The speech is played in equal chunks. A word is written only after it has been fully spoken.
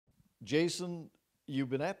Jason, you've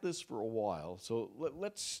been at this for a while, so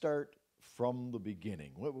let's start from the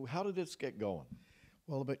beginning. How did this get going?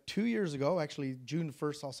 Well, about 2 years ago, actually, June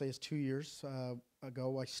 1st, I'll say is 2 years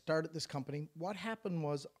ago, I started this company. What happened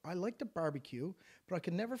was I liked to barbecue, but I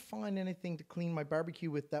could never find anything to clean my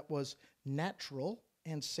barbecue with that was natural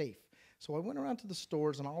and safe. So I went around to the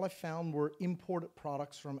stores, and all I found were imported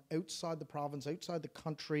products from outside the province, outside the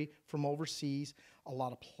country, from overseas, a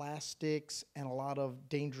lot of plastics and a lot of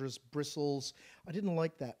dangerous bristles. I didn't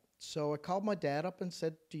like that. So I called my dad up and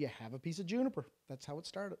said, "Do you have a piece of juniper?" That's how it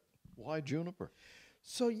started. Why juniper?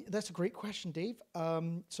 That's a great question, Dave.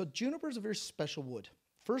 So juniper is a very special wood.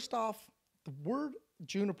 First off, the word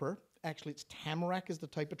juniper, actually it's tamarack is the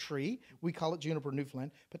type of tree. We call it juniper in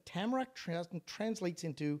Newfoundland, but tamarack translates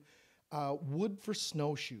into wood for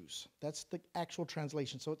snowshoes. That's the actual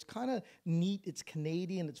translation. So it's kind of neat. It's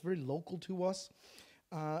Canadian. It's very local to us.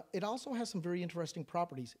 It also has some very interesting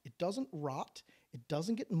properties. It doesn't rot, it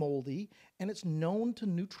doesn't get moldy, and it's known to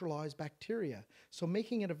neutralize bacteria. So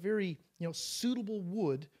making it a very suitable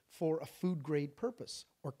wood for a food grade purpose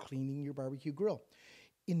or cleaning your barbecue grill.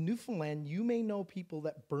 In Newfoundland, you may know people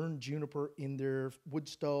that burn juniper in their wood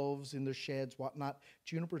stoves, in their sheds, whatnot.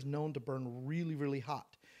 Juniper is known to burn really, really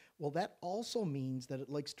hot. Well, that also means that it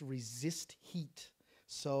likes to resist heat.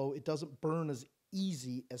 So it doesn't burn as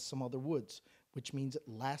easy as some other woods, which means it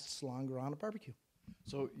lasts longer on a barbecue.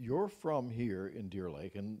 So you're from here in Deer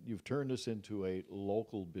Lake, and you've turned this into a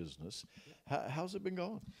local business. How's it been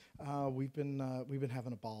going? We've been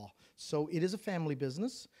having a ball. So it is a family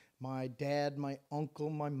business. My dad, my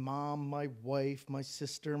uncle, my mom, my wife, my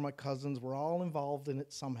sister, my cousins, we're all involved in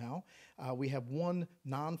it somehow. We have one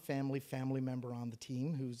non-family family member on the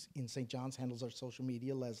team who's in St. John's, handles our social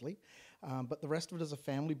media, Leslie. But the rest of it is a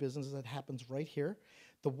family business that happens right here.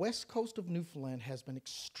 The west coast of Newfoundland has been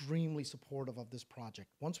extremely supportive of this project.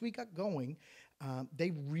 Once we got going,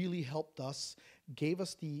 they really helped us, gave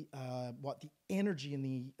us the energy and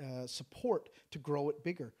the support to grow it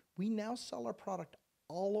bigger. We now sell our product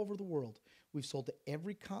all over the world. We've sold to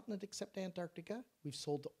every continent except Antarctica. We've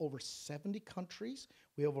sold to over 70 countries.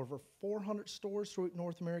 We have over 400 stores throughout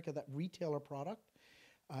North America that retail our product.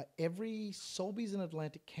 Every Sobeys in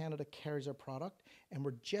Atlantic Canada carries our product, and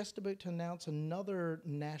we're just about to announce another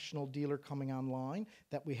national dealer coming online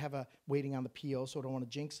that we have waiting on the PO, so I don't want to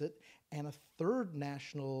jinx it, and a third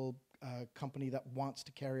national company that wants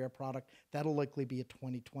to carry our product. That'll likely be a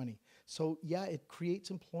 2020. So yeah, it creates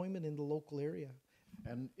employment in the local area.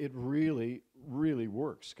 And it really, really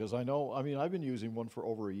works because I've been using one for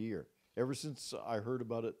over a year, ever since I heard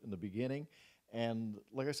about it in the beginning. And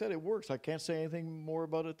like I said, it works. I can't say anything more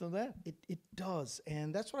about it than that. It does.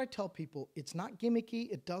 And that's what I tell people. It's not gimmicky.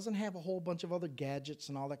 It doesn't have a whole bunch of other gadgets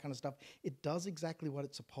and all that kind of stuff. It does exactly what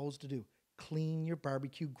it's supposed to do. Clean your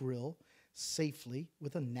barbecue grill safely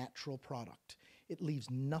with a natural product. It leaves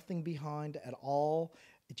nothing behind at all.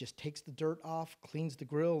 It just takes the dirt off, cleans the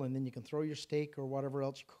grill, and then you can throw your steak or whatever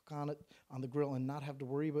else you cook on it on the grill and not have to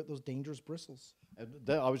worry about those dangerous bristles. And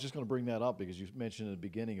I was just going to bring that up because you mentioned in the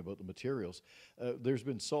beginning about the materials. There's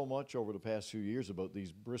been so much over the past few years about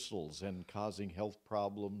these bristles and causing health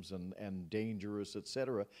problems and dangerous,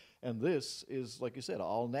 etc. And this is, like you said,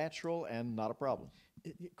 all natural and not a problem.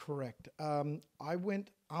 Correct. On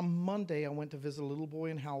Monday, I went to visit a little boy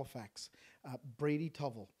in Halifax, Brady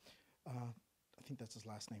Tuvell. I think that's his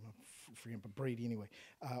last name. I'm forgetting, but Brady anyway.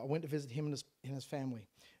 I went to visit him and his family.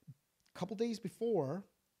 A couple days before,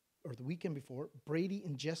 or the weekend before, Brady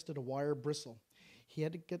ingested a wire bristle. He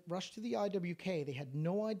had to get rushed to the IWK. They had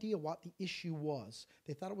no idea what the issue was.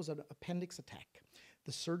 They thought it was an appendix attack.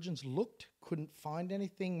 The surgeons looked, couldn't find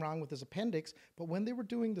anything wrong with his appendix, but when they were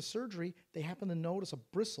doing the surgery, they happened to notice a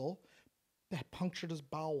bristle that punctured his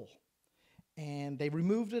bowel. And they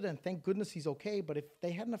removed it, and thank goodness he's okay. But if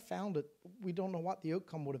they hadn't have found it, we don't know what the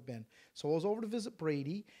outcome would have been. So I was over to visit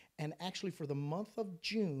Brady, and actually for the month of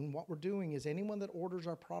June, what we're doing is anyone that orders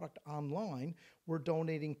our product online, we're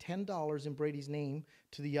donating $10 in Brady's name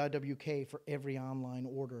to the IWK for every online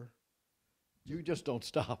order. You just don't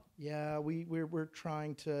stop. Yeah, we're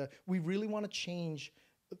trying to. We really want to change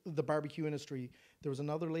the barbecue industry. There was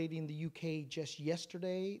another lady in the UK just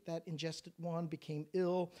yesterday that ingested one, became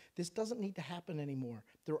ill. This doesn't need to happen anymore.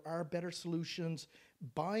 There are better solutions.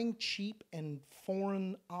 Buying cheap and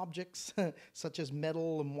foreign objects, such as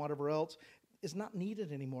metal and whatever else, is not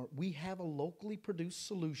needed anymore. We have a locally produced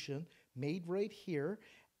solution made right here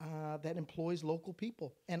that employs local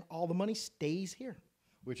people, and all the money stays here.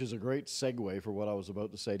 Which is a great segue for what I was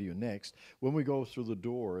about to say to you next. When we go through the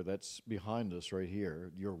door that's behind us right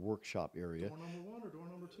here, your workshop area, Door number 1 or door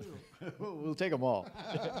number 2? we'll take them all.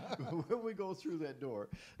 When we go through that door,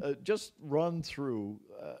 just run through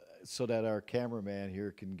so that our cameraman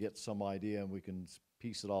here can get some idea and we can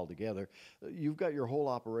piece it all together. You've got your whole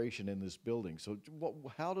operation in this building. So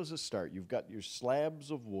how does it start? You've got your slabs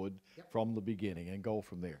of wood from the beginning and go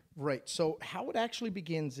from there. Right. So how it actually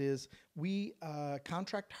begins is we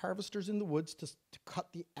contract harvesters in the woods to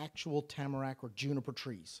cut the actual tamarack or juniper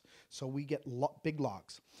trees. So we get big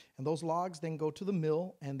logs. And those logs then go to the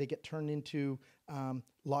mill and they get turned into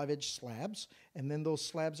live edge slabs. And then those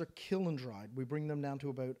slabs are kiln dried. We bring them down to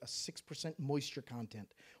about a 6% moisture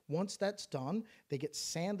content. Once that's done, they get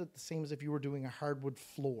sanded the same as if you were doing a hardwood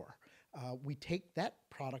floor. We take that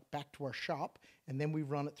product back to our shop, and then we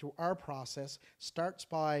run it through our process. Starts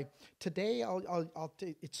by today.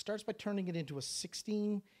 It starts by turning it into a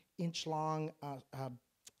 16-inch long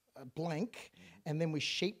blank, and then we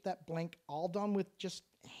shape that blank, all done with just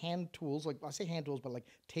hand tools. Like I say hand tools, but like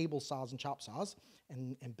table saws and chop saws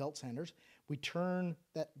and belt sanders. We turn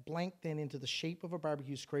that blank then into the shape of a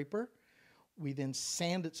barbecue scraper. We then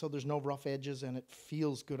sand it so there's no rough edges and it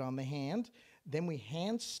feels good on the hand. Then we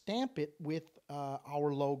hand stamp it with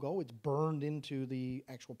our logo. It's burned into the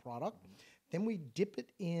actual product. Then we dip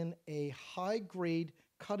it in a high-grade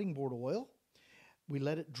cutting board oil. We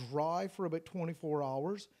let it dry for about 24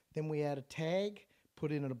 hours. Then we add a tag,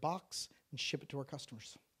 put it in a box, and ship it to our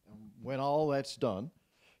customers. When all that's done,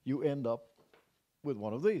 you end up with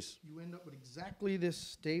one of these. You end up with exactly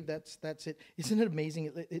this, Dave. That's it. Isn't it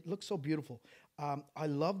amazing? It looks so beautiful. I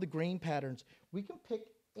love the grain patterns. We can pick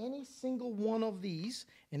any single one of these,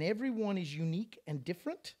 and every one is unique and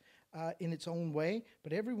different in its own way,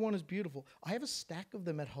 but every one is beautiful. I have a stack of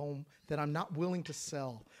them at home that I'm not willing to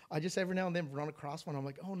sell. I just every now and then run across one. I'm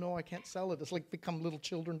like, oh no, I can't sell it. It's like become little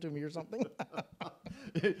children to me or something.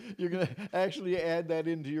 You're going to actually add that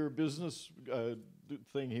into your business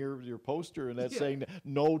thing here, your poster, and that's saying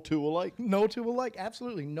no two alike. No two alike,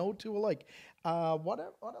 absolutely, no two alike. What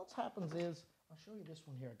else happens is, I'll show you this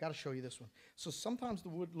one here. I got to show you this one. So sometimes the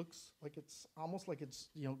wood looks like it's almost like it's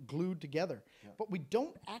glued together, but we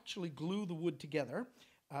don't actually glue the wood together.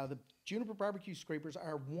 The juniper barbecue scrapers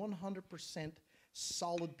are 100%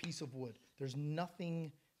 solid piece of wood. There's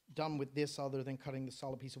nothing done with this other than cutting the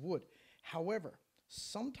solid piece of wood. However,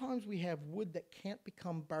 sometimes we have wood that can't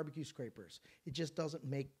become barbecue scrapers. It just doesn't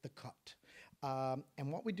make the cut.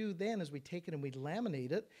 And what we do then is we take it and we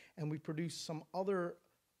laminate it, and we produce some other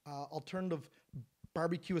alternative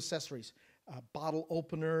barbecue accessories. Bottle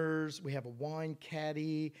openers, we have a wine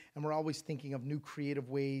caddy, and we're always thinking of new creative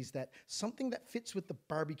ways something that fits with the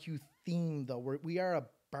barbecue theme, though. We are a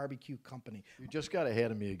barbecue company. You just got ahead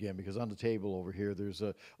of me again, because on the table over here there's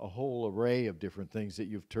a whole array of different things that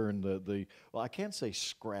you've turned well, I can't say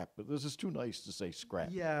scrap, but this is too nice to say scrap.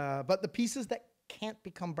 Yeah, but the pieces that can't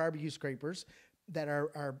become barbecue scrapers that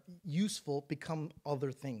are useful become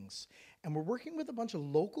other things. And we're working with a bunch of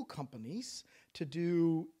local companies to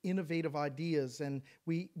do innovative ideas, and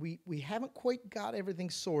we haven't quite got everything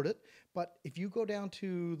sorted, but if you go down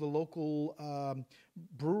to the local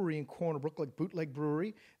brewery in Corner Brook, like Bootleg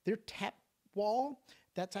Brewery, their tap wall,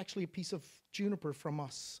 that's actually a piece of juniper from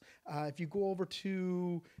us. If you go over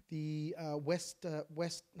to the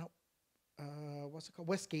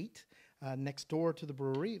Westgate, next door to the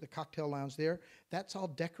brewery, the cocktail lounge there, that's all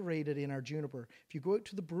decorated in our juniper. If you go out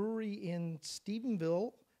to the brewery in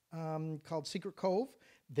Stephenville called Secret Cove,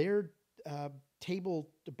 their table,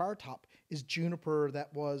 the bar top, is juniper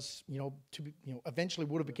that was, eventually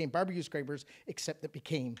would have became barbecue scrapers, except that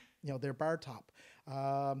became, their bar top.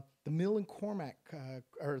 The mill in Cormac,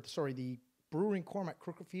 the brewery in Cormac,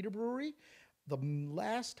 Crooked Feeder Brewery, the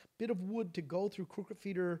last bit of wood to go through Crooked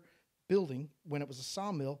Feeder building when it was a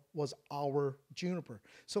sawmill was our juniper.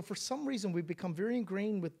 So for some reason we've become very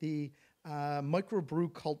ingrained with the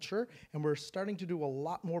microbrew culture, and we're starting to do a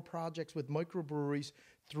lot more projects with microbreweries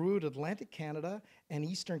throughout Atlantic Canada and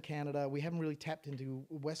Eastern Canada. We haven't really tapped into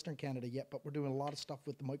Western Canada yet, but we're doing a lot of stuff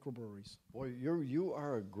with the microbreweries. Boy, you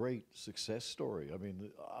are a great success story. I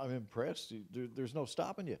mean, I'm impressed. There's no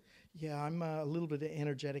stopping you. Yeah, I'm a little bit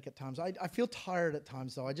energetic at times. I feel tired at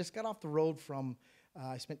times, though. I just got off the road from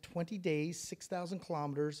I spent 20 days, 6,000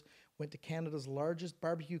 kilometers, went to Canada's largest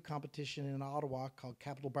barbecue competition in Ottawa called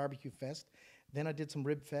Capital Barbecue Fest. Then I did some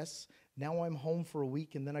Rib Fests. Now I'm home for a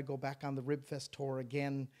week, and then I go back on the Rib Fest tour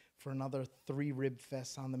again for another 3 Rib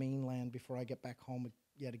Fests on the mainland before I get back home,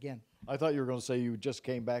 yet again. I thought you were going to say you just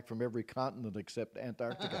came back from every continent except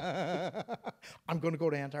Antarctica. I'm going to go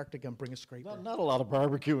to Antarctica and bring a scraper. Not a lot of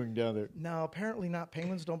barbecuing down there. No, apparently not.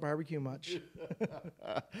 Penguins don't barbecue much.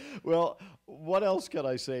 Well, what else can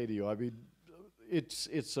I say to you? I mean,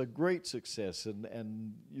 it's a great success,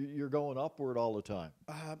 and you're going upward all the time.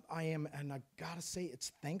 I am, and I gotta say,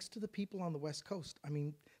 it's thanks to the people on the West Coast. I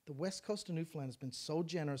mean, the West Coast of Newfoundland has been so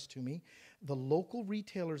generous to me. The local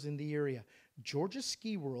retailers in the area, Georgia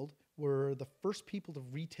Ski World, were the first people to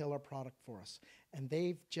retail our product for us, and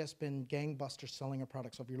they've just been gangbusters selling our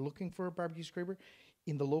product. So if you're looking for a barbecue scraper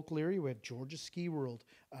in the local area, we have Georgia Ski World,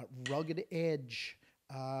 Rugged Edge,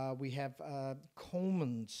 we have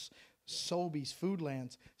Coleman's, Sobeys,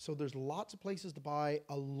 Foodlands. So there's lots of places to buy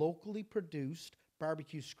a locally produced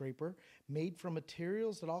barbecue scraper made from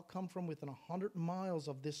materials that all come from within 100 miles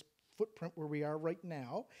of this footprint where we are right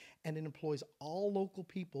now, and it employs all local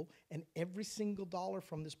people, and every single dollar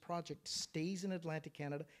from this project stays in Atlantic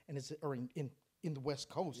Canada and is or in the West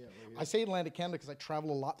Coast. I say Atlantic Canada because I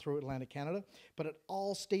travel a lot through Atlantic Canada, but it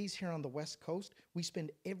all stays here on the West Coast. We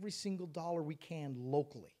spend every single dollar we can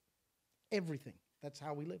locally. Everything. That's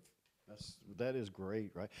how we live. That is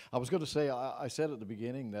great, right? I was going to say, I said at the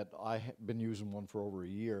beginning that I've been using one for over a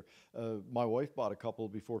year. My wife bought a couple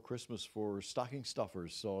before Christmas for stocking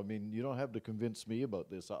stuffers. So, I mean, you don't have to convince me about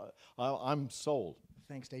this. I'm sold.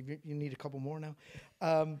 Thanks, Dave. You need a couple more now.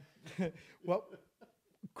 Well,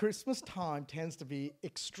 Christmas time tends to be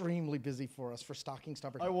extremely busy for us for stocking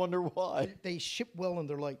stuffers. I wonder why. They ship well and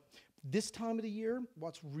they're light. This time of the year,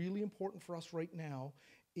 what's really important for us right now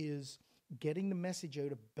is getting the message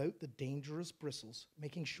out about the dangerous bristles,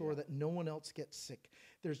 making sure that no one else gets sick.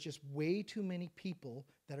 There's just way too many people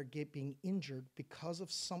that are being injured because of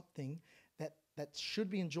something that should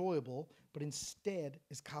be enjoyable, but instead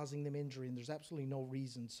is causing them injury, and there's absolutely no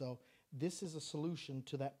reason. So this is a solution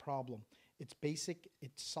to that problem. It's basic,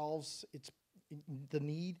 it solves the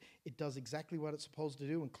need, it does exactly what it's supposed to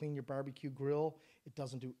do and clean your barbecue grill. It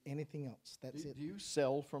doesn't do anything else. That's it. Do you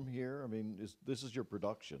sell from here? I mean, this is your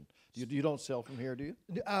production. You don't sell from here, do you?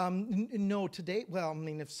 No, today, well, I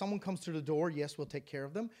mean, if someone comes through the door, yes, we'll take care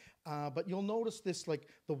of them. But you'll notice this, like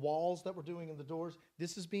the walls that we're doing in the doors,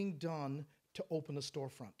 this is being done to open a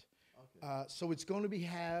storefront. So it's going to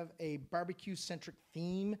have a barbecue-centric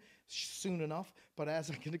theme soon enough, but as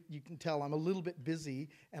you can tell, I'm a little bit busy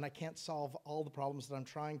and I can't solve all the problems that I'm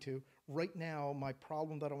trying to. Right now, my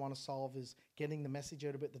problem that I want to solve is getting the message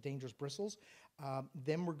out about the dangerous bristles.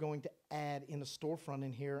 Then we're going to add in a storefront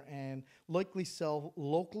in here and likely sell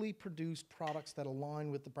locally produced products that align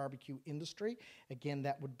with the barbecue industry. Again,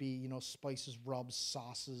 that would be, spices, rubs,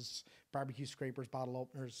 sauces, barbecue scrapers, bottle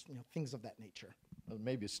openers, things of that nature.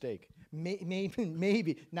 Maybe a steak.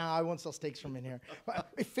 Maybe. Nah, I won't sell steaks from in here.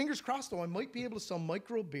 Fingers crossed, though, I might be able to sell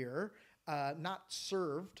micro beer, not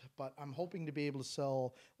served, but I'm hoping to be able to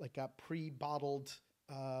sell like a pre-bottled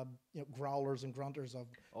growlers and grunters of.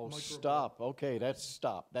 Oh, stop. Okay,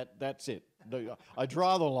 stop. That's it. I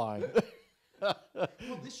draw the line.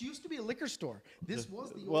 Well, this used to be a liquor store. This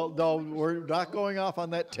was the Well, no, we're not going off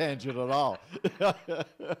on that tangent at all.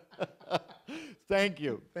 Thank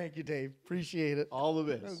you. Thank you, Dave. Appreciate it. All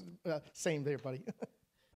the best. Same there, buddy.